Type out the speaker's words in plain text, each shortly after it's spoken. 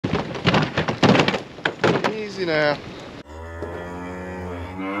Easy now.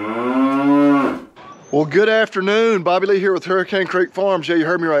 Well, good afternoon. Bobby Lee here with Hurricane Creek Farms. Yeah, you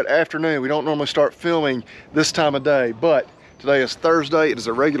heard me right, afternoon. We don't normally start filming this time of day, but today is Thursday. It is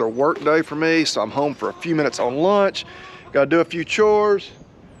a regular work day for me, so I'm home for a few minutes on lunch. Gotta do a few chores.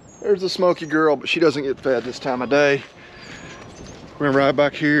 There's the Smoky girl, but she doesn't get fed this time of day. We're gonna ride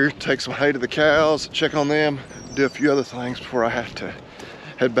back here, take some hay to the cows, check on them, do a few other things before I have to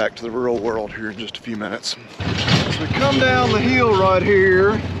head back to the real world here in just a few minutes. As we come down the hill right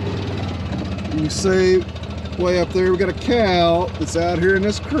here, you can see way up there, we got a cow that's out here in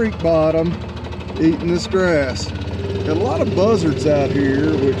this creek bottom eating this grass. Got a lot of buzzards out here,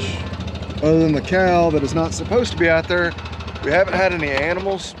 which other than the cow that is not supposed to be out there, we haven't had any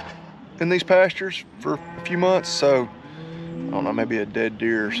animals in these pastures for a few months, so I don't know, maybe a dead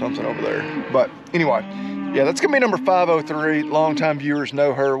deer or something over there. But anyway, yeah, that's gonna be number 503. Longtime viewers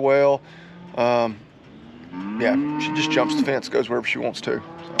know her well. Yeah, she just jumps the fence, goes wherever she wants to.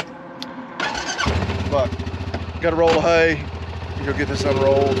 So. But got a roll of hay. Go get this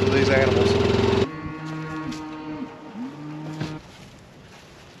unrolled for these animals.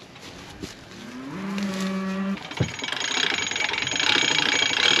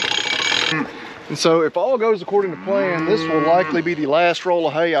 And so if all goes according to plan, this will likely be the last roll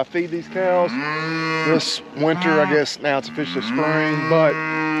of hay I feed these cows this winter. I guess now it's officially spring, but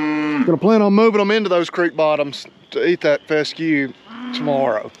I'm gonna plan on moving them into those creek bottoms to eat that fescue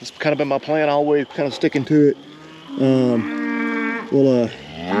tomorrow. It's kind of been my plan always, kind of sticking to it. We'll get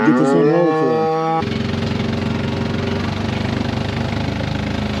this unrolled for them.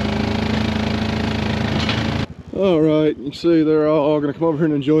 All right, you can see they're all gonna come over here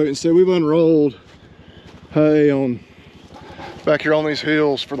and enjoy it. And so we've unrolled hay on back here on these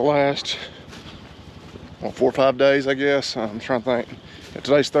hills for the last, well, 4 or 5 days, I guess. I'm trying to think.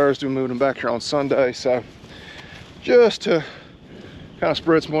 Today's Thursday, we're moving them back here on Sunday. So just to kind of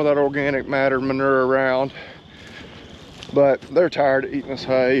spread some more of that organic matter manure around. But they're tired of eating this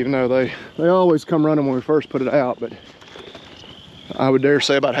hay, even though they always come running when we first put it out. But I would dare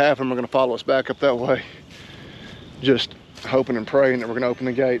say about half of them are gonna follow us back up that way. Just hoping and praying that we're gonna open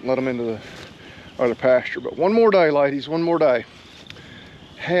the gate and let them into the other pasture. But one more day, ladies, one more day.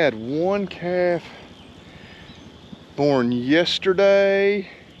 Had one calf born yesterday.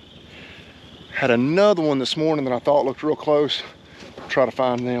 Had another one this morning that I thought looked real close. Try to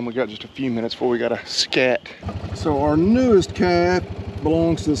find them. We got just a few minutes before we gotta scat. So our newest calf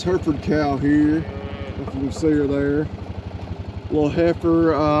belongs to this Hereford cow here. If you can see her there. Little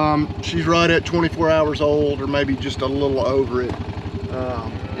heifer. She's right at 24 hours old, or maybe just a little over it.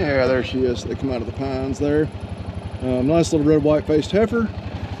 Yeah, there she is. They come out of the pines there. Nice little red white faced heifer.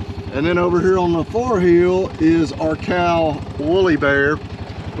 And then over here on the far hill is our cow Woolly Bear.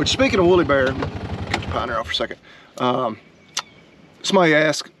 Which, speaking of Woolly Bear, cut the pioneer off for a second. Somebody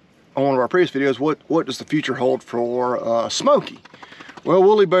asked on one of our previous videos, what does the future hold for Smokey? Well,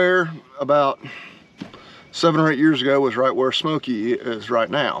 Woolly Bear about 7 or 8 years ago was right where Smokey is right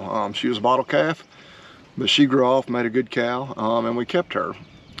now. She was a bottle calf, but she grew off, made a good cow, and we kept her.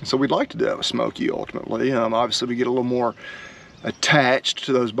 So we'd like to do that with Smokey ultimately. Obviously we get a little more attached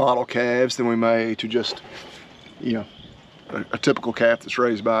to those bottle calves than we may to just, you know, a typical calf that's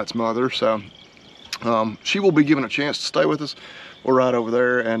raised by its mother. So she will be given a chance to stay with us. We're right over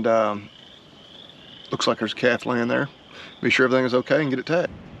there, and looks like there's a calf laying there. Be sure everything is okay and get it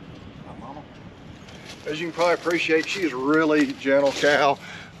tagged. As you can probably appreciate, she is a really gentle cow.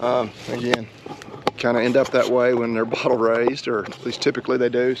 Again, kind of end up that way when they're bottle raised, or at least typically they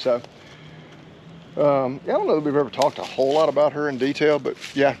do. So yeah, I don't know that we've ever talked a whole lot about her in detail, but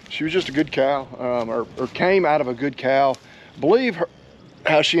yeah, she was just a good cow, or came out of a good cow. I believe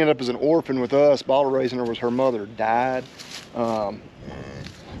how she ended up as an orphan with us, bottle raising her, was her mother died.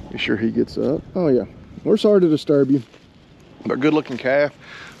 Be sure he gets up. Oh yeah, we're sorry to disturb you, but good looking calf.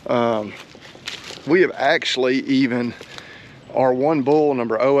 We have actually even, our one bull,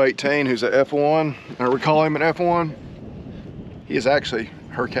 number 018, who's an F1, or we call him an F1, he is actually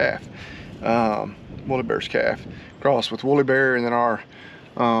her calf, Woolly Bear's calf, crossed with Woolly Bear, and then our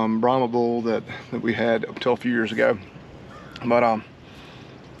Brahma bull that we had up until a few years ago. But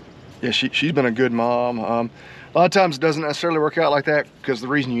yeah, she's been a good mom. A lot of times it doesn't necessarily work out like that, because the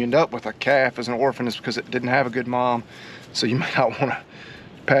reason you end up with a calf as an orphan is because it didn't have a good mom. So you may not want to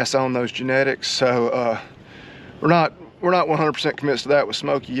pass on those genetics. So we're not 100% convinced of that with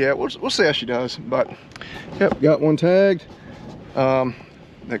Smokey yet. We'll see how she does. But yep, got one tagged. The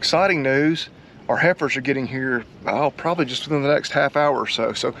exciting news, our heifers are getting here probably just within the next half hour or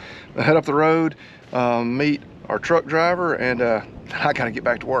so. So I head up the road, meet our truck driver, and I gotta get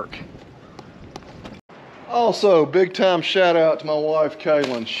back to work. Also, big time shout out to my wife,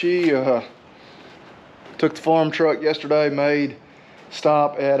 Kaylin. She took the farm truck yesterday, made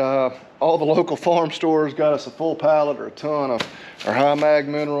stop at all the local farm stores, got us a full pallet or a ton of our high mag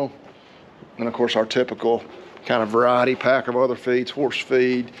mineral, and of course our typical kind of variety pack of other feeds, horse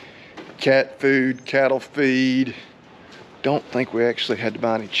feed, cat food, cattle feed. Don't think we actually had to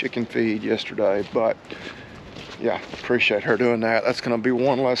buy any chicken feed yesterday, but yeah, appreciate her doing that. That's gonna be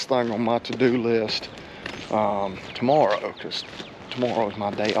one less thing on my to-do list tomorrow, because tomorrow is my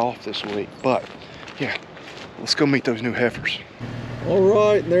day off this week. But yeah, let's go meet those new heifers. All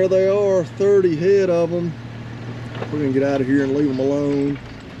right, there they are, 30 head of them. We're gonna get out of here and leave them alone.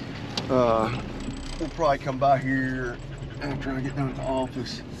 We'll probably come by here after I get done at the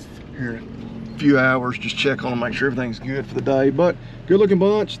office here in a few hours, just check on them, make sure everything's good for the day. But good looking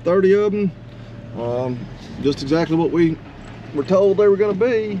bunch, 30 of them. Just exactly what we were told they were gonna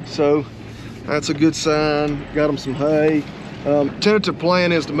be. So that's a good sign. Got them some hay. Tentative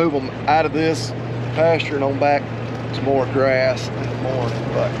plan is to move them out of this pasture and on back to more grass in the morning,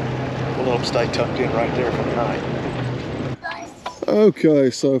 but we'll let them stay tucked in right there for the night. Okay,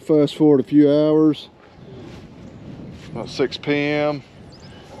 so fast forward a few hours, about 6 p.m.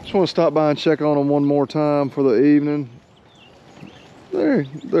 Just want to stop by and check on them one more time for the evening. They're a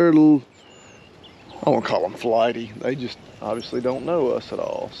little, I won't call them flighty. They just obviously don't know us at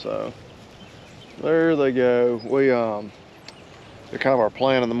all. So there they go. Kind of our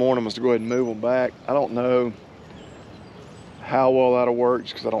plan in the morning was to go ahead and move them back. I don't know how well that'll work,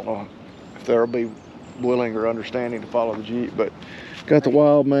 because I don't know if they'll be willing or understanding to follow the Jeep, but got the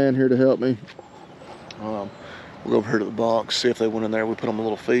wild man here to help me. We'll go over here to the box, see if they went in there. We put them a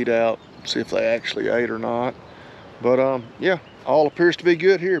little feed out, see if they actually ate or not. But yeah, all appears to be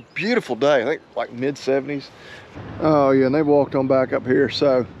good here. Beautiful day, I think like mid-70s. Oh yeah, and they walked on back up here,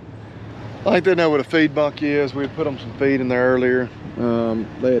 so I think they know what a feed bunk is. We put them some feed in there earlier.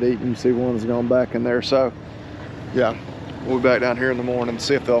 They had eaten, see one's gone back in there. So yeah, we'll be back down here in the morning and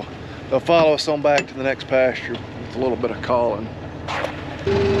see if they'll follow us on back to the next pasture with a little bit of calling.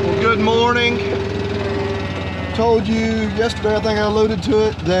 Well, good morning. Told you yesterday, I think I alluded to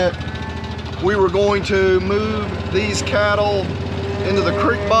it, that we were going to move these cattle into the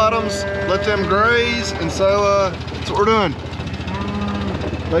creek bottoms, let them graze, and so that's what we're doing.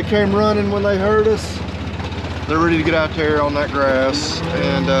 They came running when they heard us. They're ready to get out there on that grass,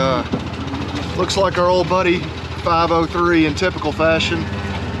 and looks like our old buddy 503 in typical fashion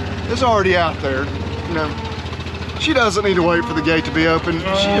is already out there. You know, she doesn't need to wait for the gate to be open.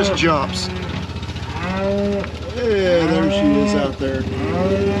 She just jumps. Yeah, there she is out there.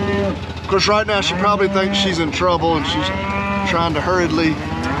 Of course, right now she probably thinks she's in trouble and she's trying to hurriedly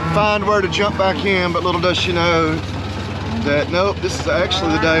find where to jump back in, but little does she know that nope, this is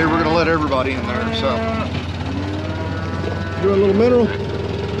actually the day we're gonna let everybody in there. So doing a little mineral.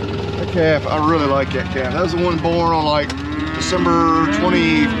 That calf, I really like that calf. That was the one born on like December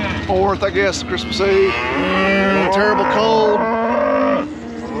 24th, I guess, Christmas Eve. Terrible cold.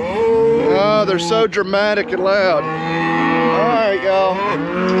 Oh, they're so dramatic and loud. All right, y'all.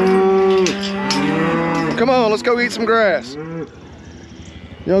 Come on, let's go eat some grass.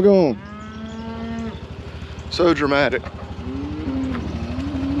 Y'all go on. So dramatic.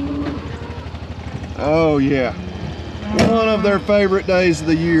 Oh yeah, one of their favorite days of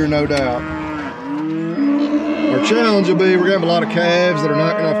the year, no doubt. Our challenge will be, we're gonna have a lot of calves that are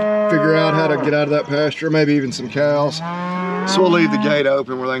not gonna figure out how to get out of that pasture, maybe even some cows. So we'll leave the gate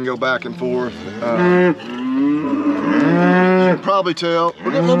open where they can go back and forth. You can probably tell,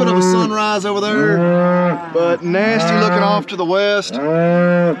 we're getting a little bit of a sunrise over there, but nasty looking off to the west.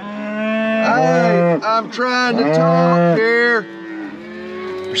 Hey, I'm trying to talk here.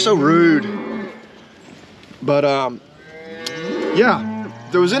 They're so rude. But yeah,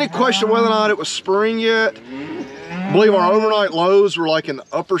 if there was any question whether or not it was spring yet, I believe our overnight lows were like in the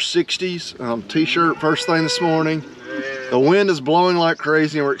upper 60s. T-shirt first thing this morning. The wind is blowing like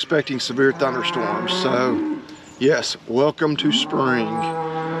crazy and we're expecting severe thunderstorms. So yes, welcome to spring.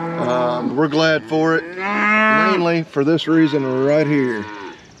 We're glad for it, mainly for this reason right here,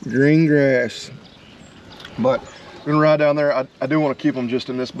 green grass. But we're gonna ride down there. I do want to keep them just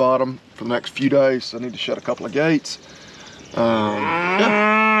in this bottom for the next few days. So I need to shut a couple of gates.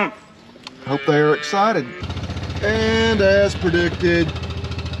 Yeah. Hope they are excited. And as predicted,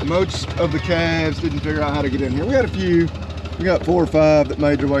 most of the calves didn't figure out how to get in here. We had a few. We got 4 or 5 that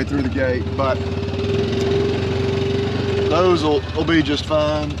made their way through the gate, but those will be just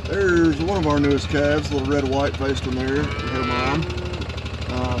fine. There's one of our newest calves, a little red white faced one there, her mom.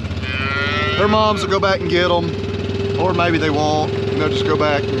 Their moms will go back and get them, or maybe they won't, and they'll just go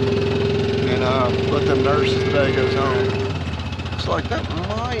back and and let them nurse as the day goes on. Looks like that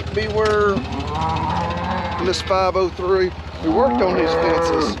might be where in this 503 we worked on these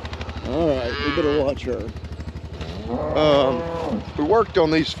fences. All right, we better watch her. We worked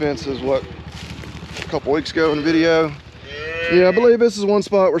on these fences, what, a couple weeks ago in the video. Yeah, I believe this is one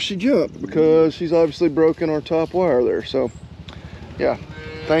spot where she jumped because she's obviously broken our top wire there. So, yeah,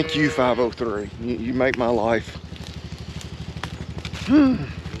 thank you, 503. You make my life a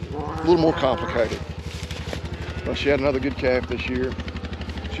little more complicated. Well, she had another good calf this year.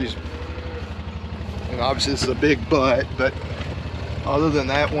 She's, and obviously this is a big butt, but other than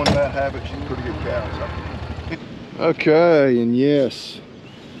that one bad habit, she's a pretty good cow. So. Okay, and yes,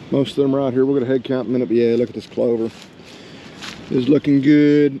 most of them right here. We're gonna head count in a minute, but yeah, look at this clover. It's looking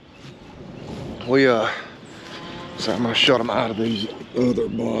good. So I'm gonna shut them out of these other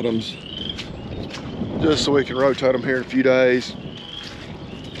bottoms just so we can rotate them here in a few days.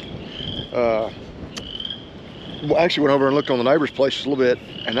 Actually went over and looked on the neighbor's place just a little bit,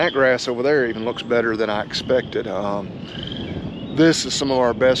 and that grass over there even looks better than I expected. This is some of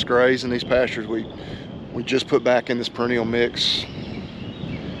our best grays in these pastures. We just put back in this perennial mix,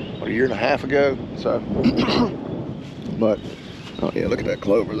 what, a year and a half ago. So, but oh yeah, look at that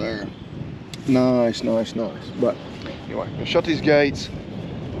clover there. Nice, nice, nice. But anyway, I'm gonna shut these gates,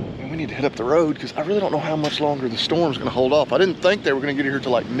 and we need to head up the road because I really don't know how much longer the storm's gonna hold off. I didn't think they were gonna get here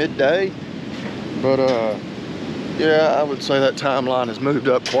till like midday, but yeah, I would say that timeline has moved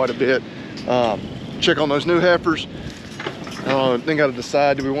up quite a bit. Check on those new heifers. Then got to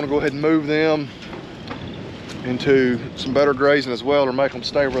decide, do we want to go ahead and move them into some better grazing as well, or make them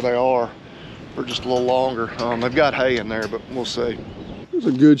stay where they are for just a little longer. They've got hay in there, but we'll see. There's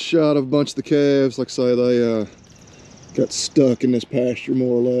a good shot of a bunch of the calves. Like I say, they got stuck in this pasture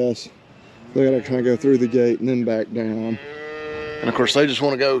more or less. They got to kind of go through the gate and then back down. And of course, they just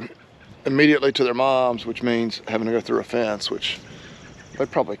want to go immediately to their moms, which means having to go through a fence, which they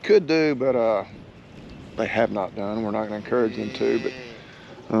probably could do, but they have not done. We're not going to encourage them to.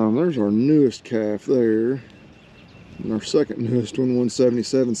 But there's our newest calf there, and our second newest one,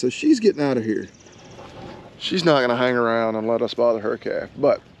 177. So she's getting out of here. She's not going to hang around and let us bother her calf.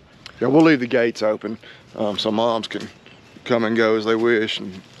 But yeah, we'll leave the gates open so moms can come and go as they wish,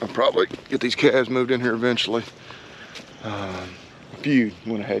 and I'll probably get these calves moved in here eventually. A few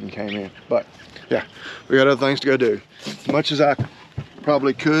went ahead and came in, but yeah, we got other things to go do. As much as I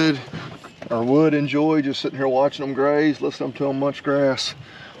probably could or would enjoy just sitting here watching them graze, listening to them munch grass,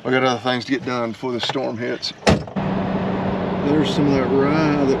 we got other things to get done before the storm hits. There's some of that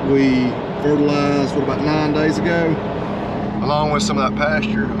rye that we fertilized, what, about 9 days ago, along with some of that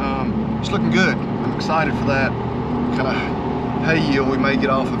pasture. It's looking good. I'm excited for that kind of hay yield we may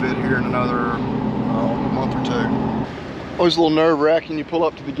get off of it here in another month or two. Always a little nerve-wracking. You pull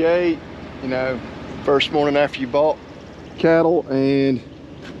up to the gate, you know, first morning after you bought cattle, and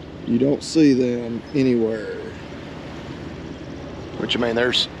you don't see them anywhere. Which, I mean,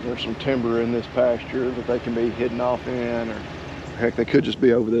 there's some timber in this pasture that they can be hidden off in, or heck, they could just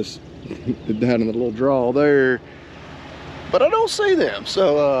be over this down in the little draw there. But I don't see them,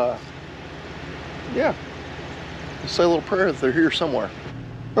 so yeah, let's say a little prayer that they're here somewhere.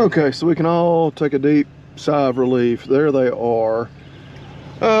 Okay, so we can all take a deep sigh of relief. There they are.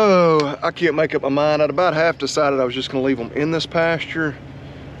 Oh, I can't make up my mind. I'd about half decided I was just gonna leave them in this pasture.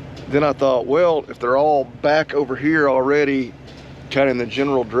 Then I thought, well, if they're all back over here already, kind of in the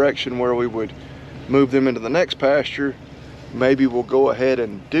general direction where we would move them into the next pasture, maybe we'll go ahead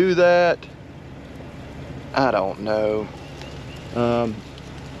and do that. I don't know.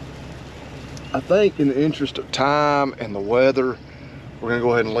 I think in the interest of time and the weather, we're gonna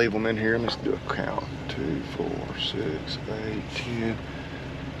go ahead and leave them in here. Let's do a count. 2, 4, 6, 8, 10.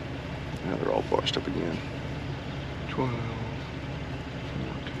 Now they're all bunched up again. 12,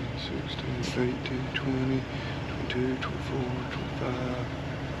 14, 16, 18, 20, 22, 24, 25.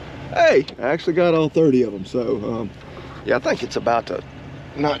 Hey, I actually got all 30 of them. So yeah, I think it's about to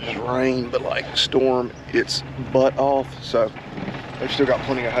not just rain, but like storm its butt off. So they've still got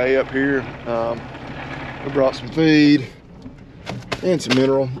plenty of hay up here. We brought some feed and some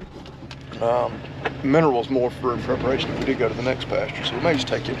mineral. Mineral's more for in preparation if we do go to the next pasture, so we may just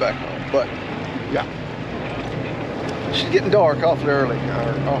take it back home. But yeah, she's getting dark awfully early,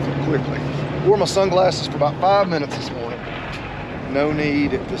 or awfully quickly. Wore my sunglasses for about 5 minutes this morning. No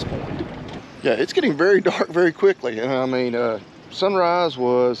need at this point. Yeah, it's getting very dark very quickly. And I mean, sunrise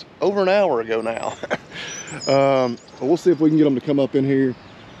was over an hour ago now. We'll see if we can get them to come up in here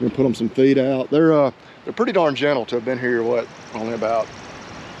and put them some feed out. They're pretty darn gentle to have been here, what, only about,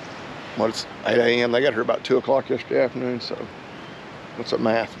 what, it's 8 a.m. They got here about 2 o'clock yesterday afternoon, so what's that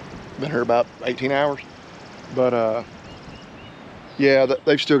math? Been here about 18 hours. But yeah,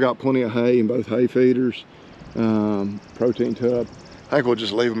 they've still got plenty of hay in both hay feeders, protein tub. I think we'll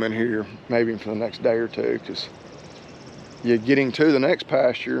just leave them in here maybe for the next day or two, because you're getting to the next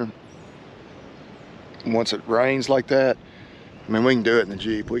pasture. Once it rains like that, I mean, we can do it in the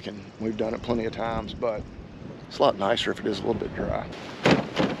Jeep. We've done it plenty of times, but it's a lot nicer if it is a little bit dry.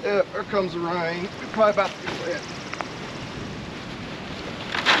 Yeah, there comes the rain. We're probably about to be wet.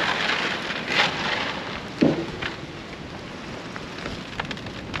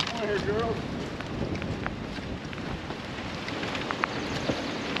 Come on here, girls.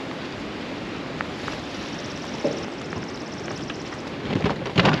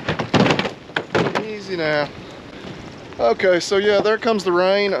 Easy now. Okay, so yeah, there comes the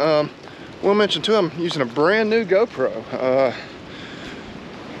rain. We'll mention too, I'm using a brand new GoPro.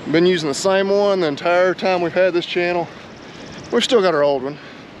 Been using the same one the entire time we've had this channel. We've still got our old one,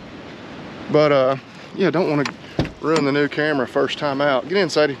 but yeah, don't want to ruin the new camera first time out. Get in,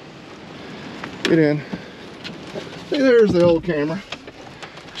 Sadie. Get in. See, there's the old camera.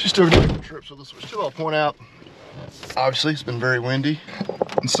 She's still going to make trips with us, which too, I'll point out, obviously it's been very windy.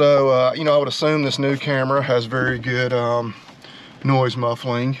 And so, you know, I would assume this new camera has very good noise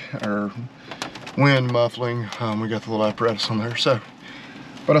muffling or wind muffling. We got the little apparatus on there. So,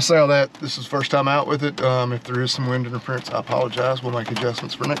 but I say all that, this is first time out with it. If there is some wind interference, I apologize. We'll make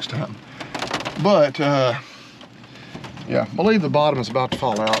adjustments for next time. But, yeah, I believe the bottom is about to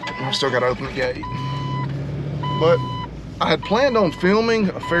fall out. We still got to open the gate. But I had planned on filming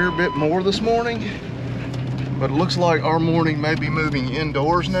a fair bit more this morning, but it looks like our morning may be moving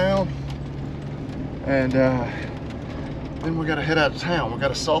indoors now. And then we got to head out of town. We got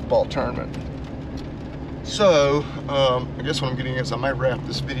a softball tournament. So I guess what I'm getting is I might wrap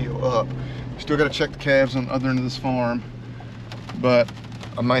this video up. Still got to check the calves on the other end of this farm, but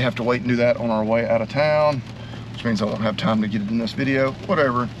I may have to wait and do that on our way out of town, which means I won't have time to get it in this video.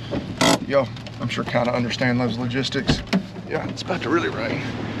 Whatever. Y'all, I'm sure kind of understand those logistics. Yeah, it's about to really rain.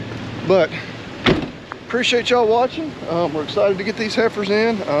 But appreciate y'all watching. We're excited to get these heifers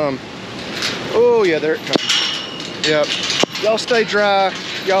in. Oh yeah, there it comes. Yep. Y'all stay dry,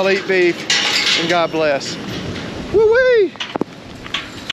 y'all eat beef, and God bless. Woo-wee!